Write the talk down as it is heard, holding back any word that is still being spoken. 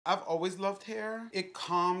I've always loved hair. It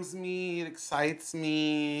calms me, it excites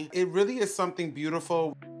me. It really is something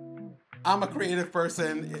beautiful. I'm a creative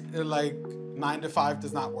person. Like 9 to 5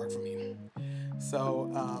 does not work for me.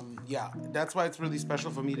 So yeah, that's why it's really special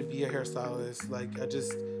for me to be a hairstylist. Like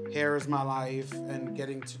hair is my life, and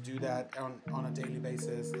getting to do that on a daily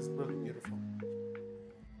basis is really beautiful.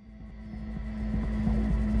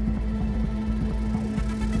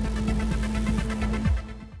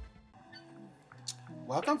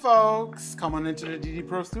 Welcome, folks. Come on into the DD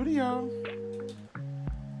Pro studio.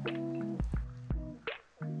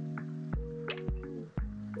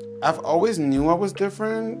 I've always knew I was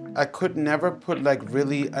different. I could never put like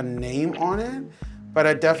really a name on it, but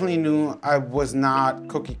I definitely knew I was not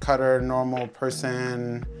cookie cutter, normal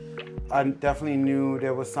person. I definitely knew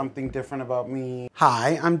there was something different about me.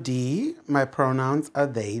 Hi, I'm Dee. My pronouns are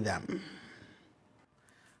they, them.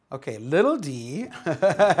 Okay, little D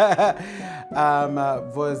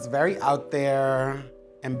was very out there,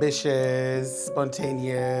 ambitious,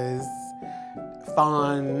 spontaneous,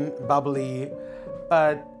 fun, bubbly,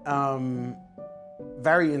 but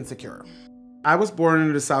very insecure. I was born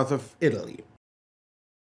in the south of Italy.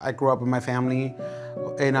 I grew up with my family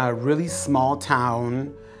in a really small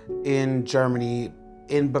town in Germany,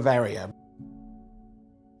 in Bavaria.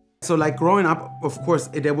 So like growing up, of course,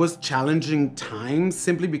 there was challenging times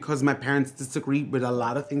simply because my parents disagreed with a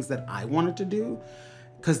lot of things that I wanted to do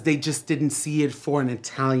because they just didn't see it for an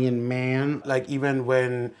Italian man. Like even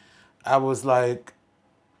when I was like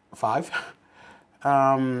 5,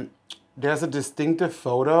 there's a distinctive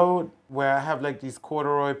photo where I have like these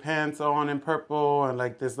corduroy pants on in purple and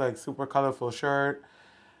like this like super colorful shirt.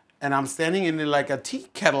 And I'm standing in like a tea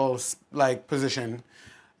kettle like position.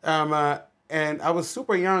 And I was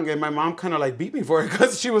super young, and my mom kind of like beat me for it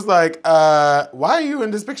because she was like, why are you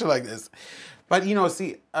in this picture like this? But you know,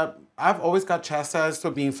 see, I've always got chastised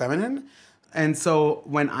for being feminine. And so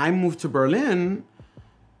when I moved to Berlin,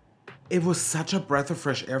 it was such a breath of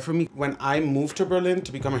fresh air for me. When I moved to Berlin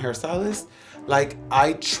to become a hairstylist, like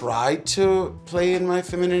I tried to play in my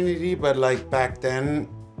femininity, but like back then,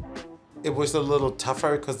 it was a little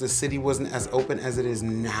tougher because the city wasn't as open as it is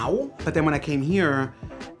now. But then when I came here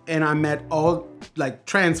and I met all like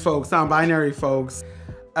trans folks, non-binary folks,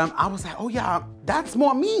 I was like, oh yeah, that's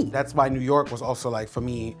more me. That's why New York was also like, for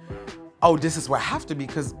me, oh, this is where I have to be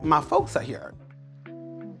because my folks are here.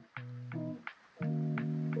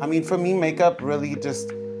 I mean, for me, makeup really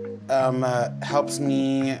just helps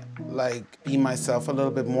me like be myself a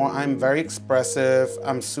little bit more. I'm very expressive,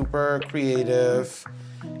 I'm super creative.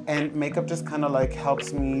 And makeup just kind of like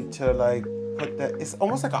helps me to like it's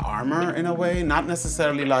almost like an armor in a way, not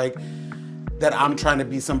necessarily like that I'm trying to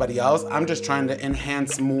be somebody else. I'm just trying to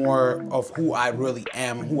enhance more of who I really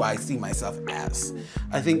am, who I see myself as.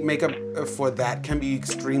 I think makeup for that can be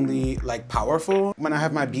extremely like powerful. When I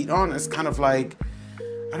have my beat on, it's kind of like,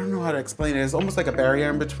 I don't know how to explain it. It's almost like a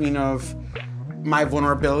barrier in between of my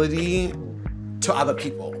vulnerability to other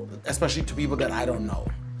people, especially to people that I don't know.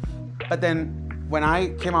 But then when I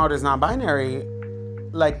came out as non-binary,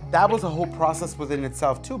 like that was a whole process within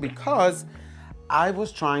itself too, because I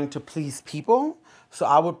was trying to please people. So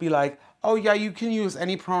I would be like, oh yeah, you can use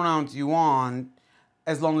any pronouns you want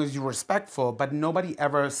as long as you're respectful, but nobody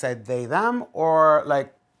ever said they, them, or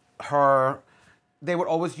like her. They would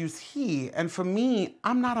always use he. And for me,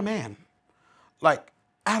 I'm not a man, like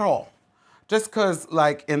at all. Just because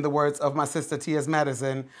like in the words of my sister T.S.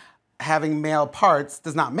 Madison, having male parts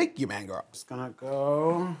does not make you man, girl. Just gonna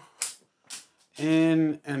go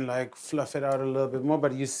in and like fluff it out a little bit more.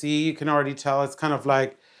 But you see, you can already tell it's kind of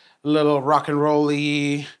like a little rock and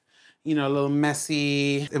roll-y, you know, a little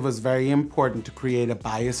messy. It was very important to create a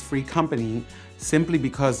bias-free company simply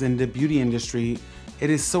because in the beauty industry, it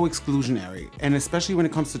is so exclusionary. And especially when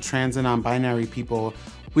it comes to trans and non-binary people,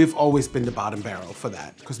 we've always been the bottom barrel for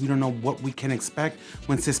that because we don't know what we can expect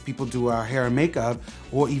when cis people do our hair and makeup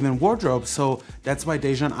or even wardrobe. So that's why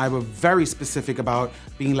Deja and I were very specific about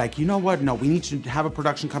being like, you know what? No, we need to have a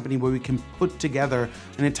production company where we can put together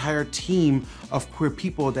an entire team of queer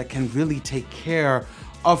people that can really take care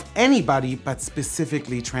of anybody, but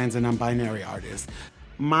specifically trans and non-binary artists.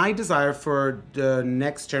 My desire for the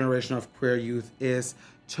next generation of queer youth is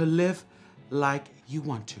to live like you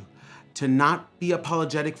want to not be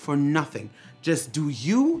apologetic for nothing. Just do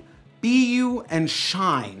you, be you, and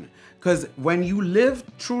shine. Because when you live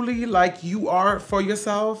truly like you are for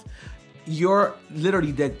yourself, you're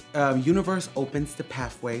literally, the universe opens the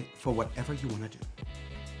pathway for whatever you want to do.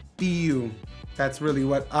 Be you. That's really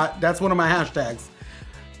what, that's one of my hashtags.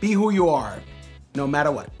 Be who you are, no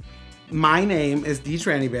matter what. My name is Dee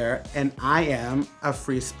Trannybear, and I am a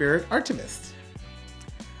free spirit artivist.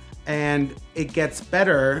 and it gets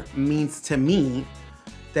better means to me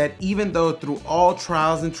that even though through all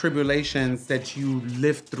trials and tribulations that you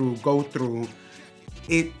live through, go through,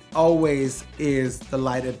 it always is the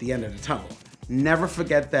light at the end of the tunnel. Never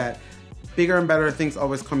forget that. Bigger and better things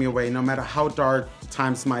always come your way, no matter how dark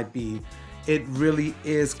times might be. It really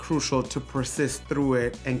is crucial to persist through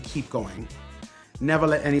it and keep going. Never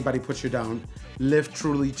let anybody put you down. Live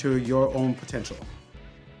truly to your own potential.